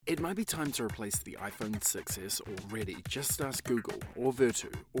It might be time to replace the iPhone 6s already. Just ask Google, or Vertu,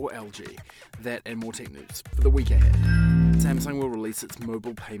 or LG. That and more tech news for the week ahead. Samsung will release its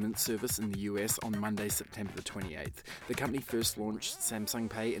mobile payment service in the US on Monday, September the 28th. The company first launched Samsung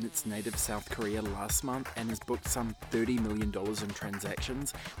Pay in its native South Korea last month and has booked some $30 million in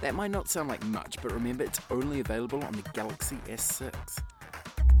transactions. That might not sound like much, but remember it's only available on the Galaxy S6.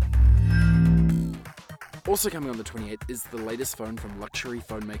 Also coming on the 28th is the latest phone from luxury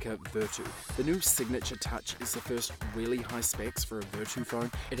phone maker Vertu. The new Signature Touch is the first really high specs for a Vertu phone.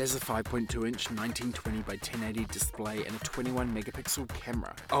 It has a 5.2-inch 1920 by 1080 display and a 21 megapixel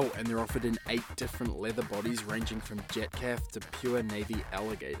camera. Oh, and they're offered in 8 different leather bodies ranging from jet calf to pure navy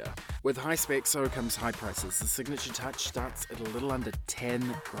alligator. With high specs, so comes high prices. The Signature Touch starts at a little under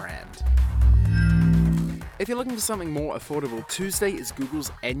 $10 grand. If you're looking for something more affordable, Tuesday is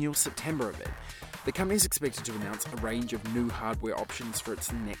Google's annual September event. The company is expected to announce a range of new hardware options for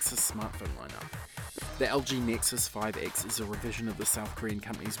its Nexus smartphone lineup. The LG Nexus 5X is a revision of the South Korean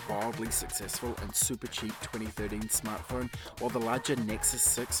company's wildly successful and super cheap 2013 smartphone, while the larger Nexus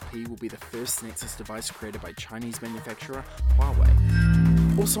 6P will be the first Nexus device created by Chinese manufacturer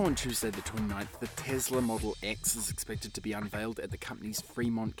Huawei. Also on Tuesday the 29th, the Tesla Model X is expected to be unveiled at the company's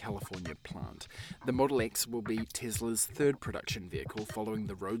Fremont, California plant. The Model X will be Tesla's third production vehicle following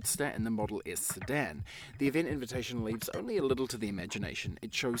the Roadster and the Model S sedan. The event invitation leaves only a little to the imagination.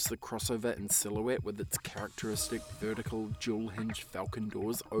 It shows the crossover in silhouette with its characteristic vertical dual-hinge Falcon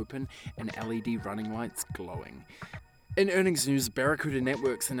doors open and LED running lights glowing. In earnings news, Barracuda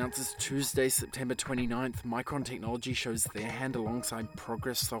Networks announces Tuesday, September 29th, Micron Technology shows their hand alongside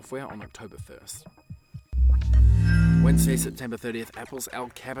Progress Software on October 1st. Wednesday, September 30th, Apple's El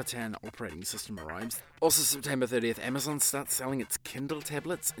Capitan operating system arrives. Also September 30th, Amazon starts selling its Kindle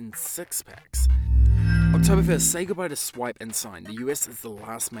tablets in 6-packs. October 1st, say goodbye to Swipe and Sign. The US is the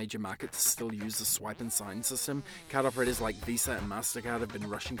last major market to still use the Swipe and Sign system. Card operators like Visa and MasterCard have been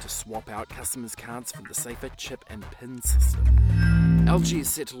rushing to swap out customers' cards for the safer chip and PIN system. LG is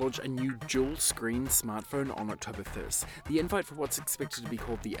set to launch a new dual-screen smartphone on October 1st. The invite for what's expected to be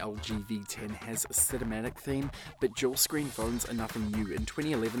called the LG V10 has a cinematic theme, but dual-screen phones are nothing new. In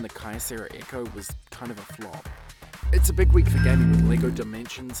 2011, the Kyocera Echo was kind of a flop. It's a big week for gaming with LEGO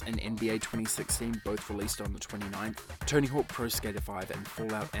Dimensions and NBA 2016 both released on the 29th. Tony Hawk Pro Skater 5 and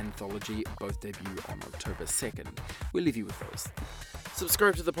Fallout Anthology both debut on October 2nd. We'll leave you with those.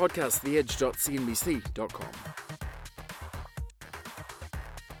 Subscribe to the podcast, theedge.cnbc.com.